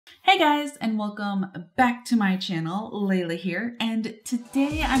Hey guys, and welcome back to my channel. Layla here, and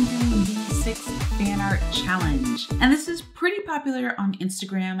today I'm doing the 6 fan art challenge. And this is pretty popular on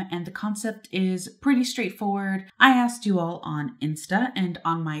Instagram, and the concept is pretty straightforward. I asked you all on Insta and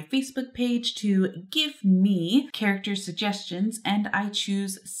on my Facebook page to give me character suggestions, and I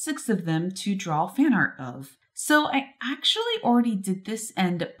choose 6 of them to draw fan art of. So I actually already did this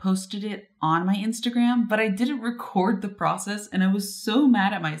and posted it on my Instagram, but I didn't record the process and I was so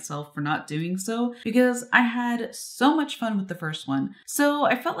mad at myself for not doing so because I had so much fun with the first one. So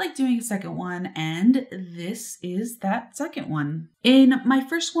I felt like doing a second one, and this is that second one. In my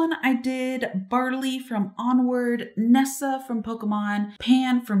first one, I did Barley from Onward, Nessa from Pokemon,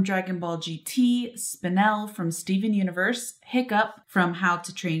 Pan from Dragon Ball GT, Spinel from Steven Universe, Hiccup from How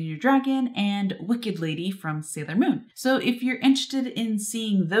to Train Your Dragon, and Wicked Lady from Sailor Moon. So if you're interested in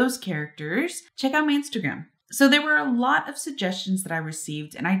seeing those characters, check out my Instagram. So there were a lot of suggestions that I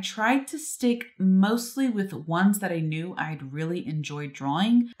received, and I tried to stick mostly with ones that I knew I'd really enjoy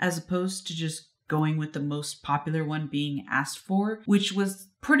drawing, as opposed to just going with the most popular one being asked for, which was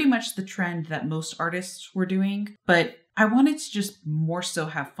pretty much the trend that most artists were doing. But I wanted to just more so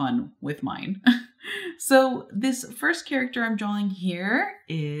have fun with mine. So this first character I'm drawing here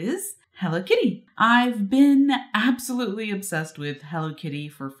is Hello Kitty. I've been absolutely obsessed with Hello Kitty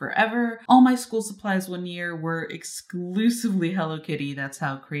for forever. All my school supplies one year were exclusively Hello Kitty. That's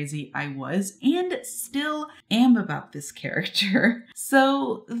how crazy I was and still am about this character.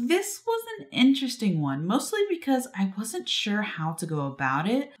 So this was an interesting one, mostly because I wasn't sure how to go about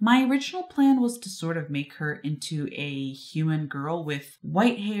it. My original plan was to sort of make her into a human girl with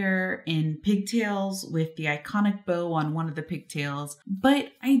white hair and pigtails with the iconic bow on one of the pigtails,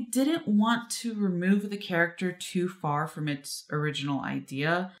 but I didn't want to remove the character too far from its original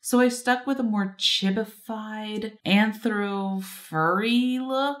idea, so I stuck with a more chibified anthro furry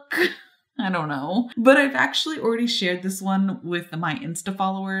look. I don't know. But I've actually already shared this one with my Insta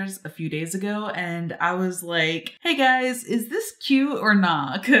followers a few days ago, and I was like, hey guys, is this cute or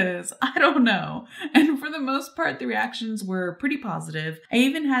not? Because I don't know. And for the most part, the reactions were pretty positive. I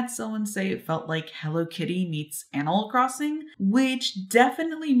even had someone say it felt like Hello Kitty meets Animal Crossing, which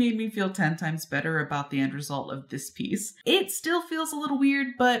definitely made me feel 10 times better about the end result of this piece. It still feels a little weird,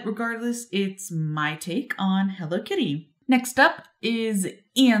 but regardless, it's my take on Hello Kitty. Next up is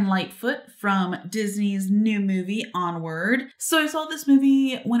Ian Lightfoot from Disney's new movie, Onward. So I saw this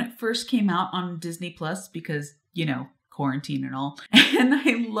movie when it first came out on Disney Plus because, you know, quarantine and all. And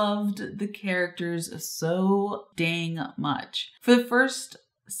I loved the characters so dang much. For the first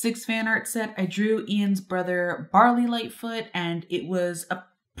 6 fan art set, I drew Ian's brother, Barley Lightfoot, and it was a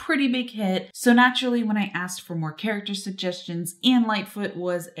pretty big hit. So naturally, when I asked for more character suggestions, Ian Lightfoot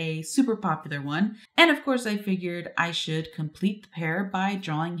was a super popular one. And of course, I figured I should complete the pair by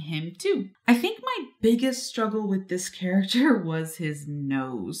drawing him too. I think my biggest struggle with this character was his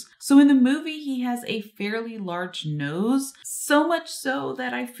nose. So in the movie, he has a fairly large nose, so much so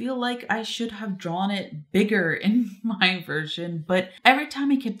that I feel like I should have drawn it bigger in my version. But every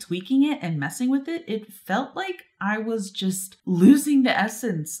time I kept tweaking it and messing with it, it felt like I was just losing the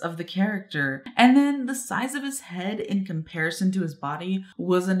essence of the character. And then the size of his head in comparison to his body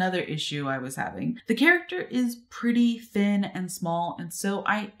was another issue I was having. The character is pretty thin and small, and so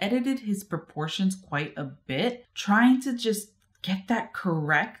I edited his proportions quite a bit, trying to just get that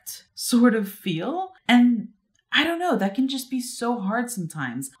correct sort of feel. And I don't know, that can just be so hard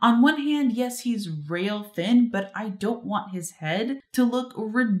sometimes. On one hand, yes, he's rail thin, but I don't want his head to look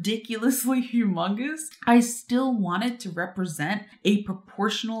ridiculously humongous. I still want it to represent a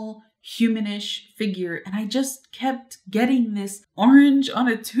proportional humanish figure, and I just kept getting this orange on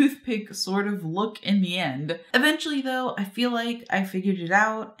a toothpick sort of look in the end. Eventually though, I feel like I figured it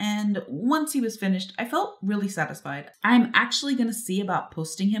out, and once he was finished, I felt really satisfied. I'm actually gonna see about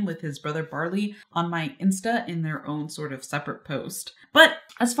posting him with his brother Barley on my Insta in their own sort of separate post. But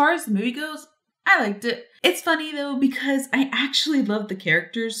as far as the movie goes, I liked it. It's funny though because I actually loved the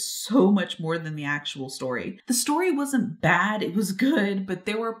characters so much more than the actual story. The story wasn't bad, it was good, but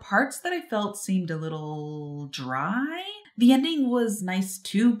there were parts that I felt seemed a little dry. The ending was nice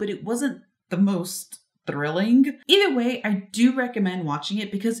too, but it wasn't the most thrilling. Either way, I do recommend watching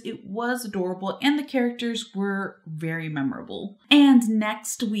it because it was adorable and the characters were very memorable. And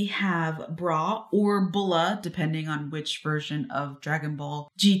next we have Bra or Bulla, depending on which version of Dragon Ball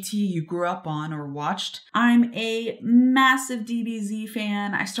GT you grew up on or watched. I'm a massive DBZ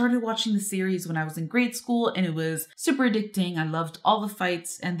fan. I started watching the series when I was in grade school and it was super addicting. I loved all the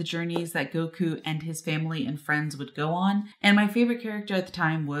fights and the journeys that Goku and his family and friends would go on. And my favorite character at the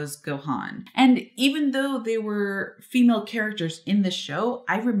time was Gohan. And even though though they were female characters in the show,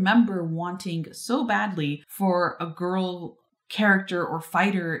 I remember wanting so badly for a girl character or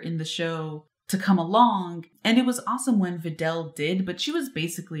fighter in the show to come along. And it was awesome when Videl did, but she was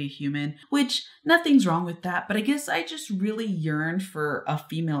basically a human, which nothing's wrong with that. But I guess I just really yearned for a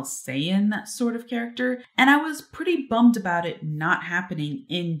female Saiyan sort of character. And I was pretty bummed about it not happening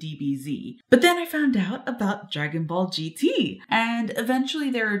in DBZ. But then I found out about Dragon Ball GT. And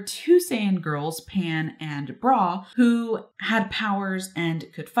eventually there are two Saiyan girls, Pan and Bra, who had powers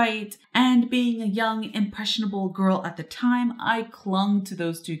and could fight. And being a young, impressionable girl at the time, I clung to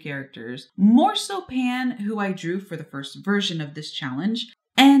those two characters. More so Pan, who I drew for the first version of this challenge.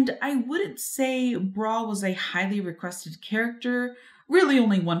 And I wouldn't say Bra was a highly requested character. Really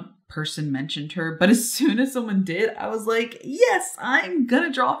only one person mentioned her, but as soon as someone did, I was like, yes, I'm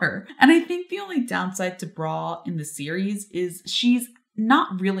gonna draw her. And I think the only downside to Bra in the series is she's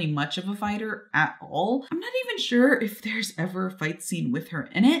not really much of a fighter at all. I'm not even sure if there's ever a fight scene with her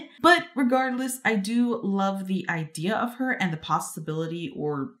in it, but regardless, I do love the idea of her and the possibility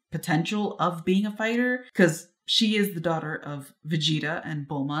or potential of being a fighter, because she is the daughter of Vegeta and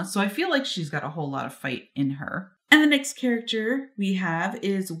Bulma, so I feel like she's got a whole lot of fight in her. And the next character we have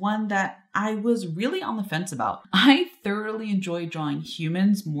is one that I was really on the fence about. I thoroughly enjoy drawing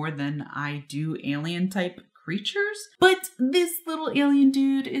humans more than I do alien type creatures, but this little alien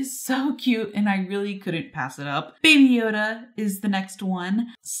dude is so cute and I really couldn't pass it up. Baby Yoda is the next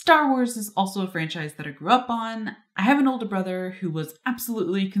one. Star Wars is also a franchise that I grew up on. I have an older brother who was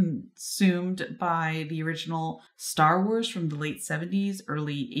absolutely consumed by the original Star Wars from the late 70s,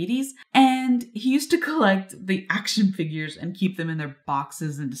 early 80s, and he used to collect the action figures and keep them in their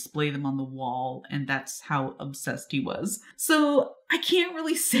boxes and display them on the wall, and that's how obsessed he was. So I can't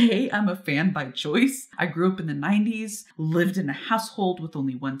really say I'm a fan by choice. I grew up in the 90s, lived in a household with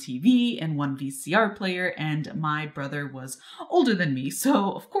only one TV and one VCR player, and my brother was older than me,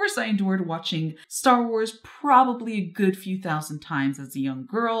 so of course I endured watching Star Wars probably a good few thousand times as a young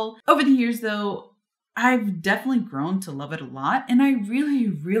girl. Over the years though, I've definitely grown to love it a lot, and I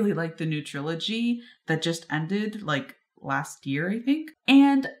really like the new trilogy that just ended like last year, I think.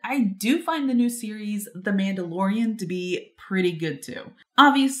 And I do find the new series, The Mandalorian, to be pretty good too.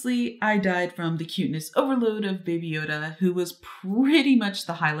 Obviously, I died from the cuteness overload of Baby Yoda, who was pretty much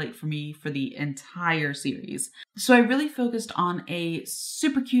the highlight for me for the entire series. So I really focused on a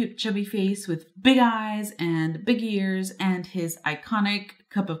super cute chubby face with big eyes and big ears and his iconic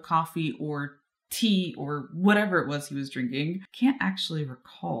cup of coffee or tea or whatever it was he was drinking. Can't actually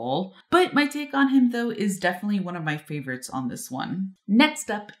recall. But my take on him though is definitely one of my favorites on this one.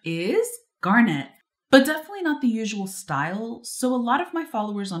 Next up is Garnet. But definitely not the usual style. So a lot of my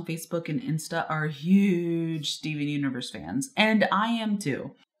followers on Facebook and Insta are huge Steven Universe fans, and I am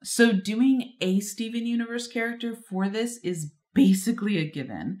too. So doing a Steven Universe character for this is basically a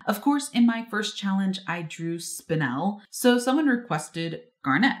given. Of course, in my first challenge, I drew Spinel, so someone requested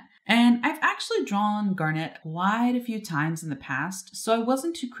Garnet. And I've actually drawn Garnet quite a few times in the past, so I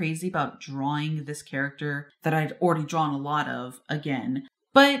wasn't too crazy about drawing this character that I'd already drawn a lot of again.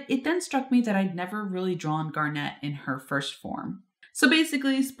 But it then struck me that I'd never really drawn Garnet in her first form. So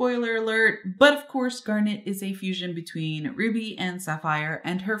basically, spoiler alert, but of course Garnet is a fusion between Ruby and Sapphire,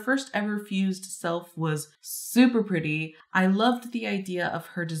 and her first ever fused self was super pretty. I loved the idea of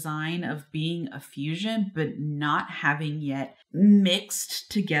her design of being a fusion, but not having yet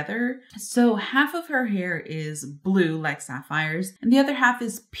mixed together. So half of her hair is blue like Sapphire's, and the other half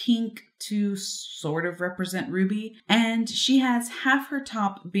is pink to sort of represent Ruby. And she has half her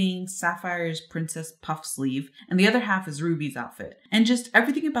top being Sapphire's princess puff sleeve, and the other half is Ruby's outfit. And just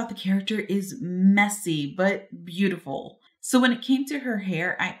everything about the character is messy, but beautiful. So when it came to her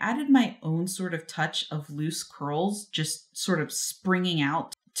hair, I added my own sort of touch of loose curls, just sort of springing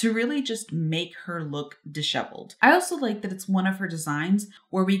out to really just make her look disheveled. I also like that it's one of her designs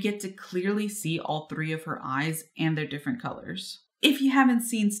where we get to clearly see all three of her eyes and their different colors. If you haven't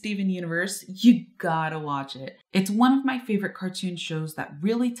seen Steven Universe, you gotta watch it. It's one of my favorite cartoon shows that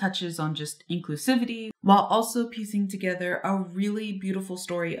really touches on just inclusivity while also piecing together a really beautiful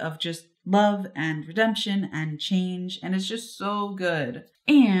story of just love and redemption and change, and it's just so good.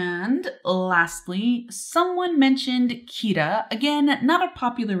 And lastly, someone mentioned Kita. Again, not a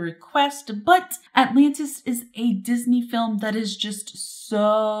popular request, but Atlantis is a Disney film that is just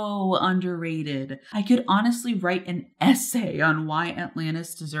so underrated. I could honestly write an essay on why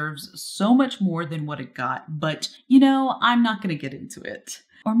Atlantis deserves so much more than what it got, but you know, I'm not gonna get into it.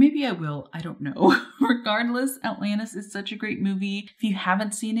 Or maybe I will, I don't know. Regardless, Atlantis is such a great movie. If you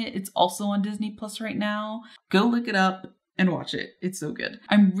haven't seen it, it's also on Disney Plus right now. Go look it up. and watch it. It's so good.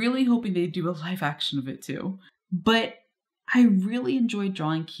 I'm really hoping they do a live action of it too. But I really enjoyed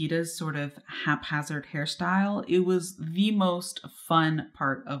drawing Kita's sort of haphazard hairstyle. It was the most fun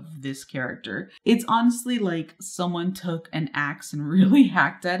part of this character. It's honestly like someone took an axe and really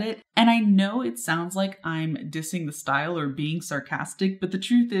hacked at it. And I know it sounds like I'm dissing the style or being sarcastic, but the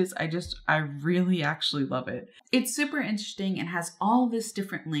truth is I really actually love it. It's super interesting and has all this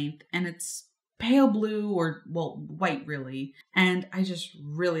different length, and it's pale blue or, well, white really. And I just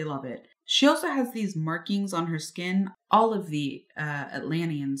really love it. She also has these markings on her skin. All of the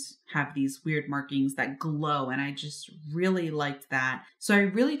Atlanteans have these weird markings that glow, and I just really liked that. So I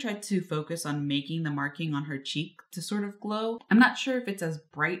really tried to focus on making the marking on her cheek to sort of glow. I'm not sure if it's as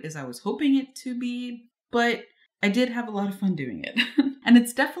bright as I was hoping it to be, but I did have a lot of fun doing it. And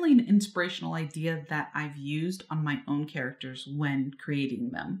it's definitely an inspirational idea that I've used on my own characters when creating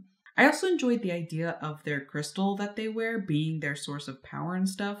them. I also enjoyed the idea of their crystal that they wear being their source of power and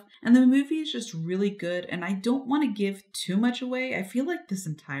stuff. And the movie is just really good, and I don't want to give too much away. I feel like this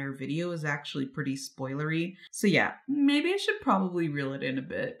entire video is actually pretty spoilery. So yeah, maybe I should probably reel it in a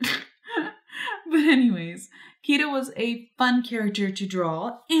bit. But anyways, Kita was a fun character to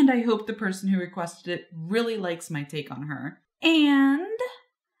draw, and I hope the person who requested it really likes my take on her. And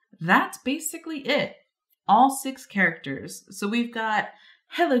that's basically it. All 6 characters. So we've got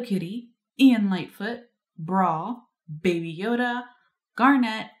Hello Kitty, Ian Lightfoot, Bra, Baby Yoda,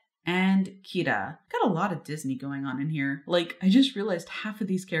 Garnet, and Kita. Got a lot of Disney going on in here. Like, I just realized half of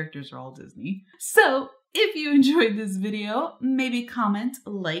these characters are all Disney. So, if you enjoyed this video, maybe comment,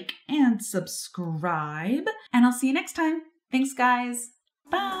 like, and subscribe. And I'll see you next time. Thanks, guys.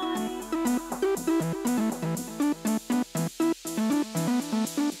 Bye!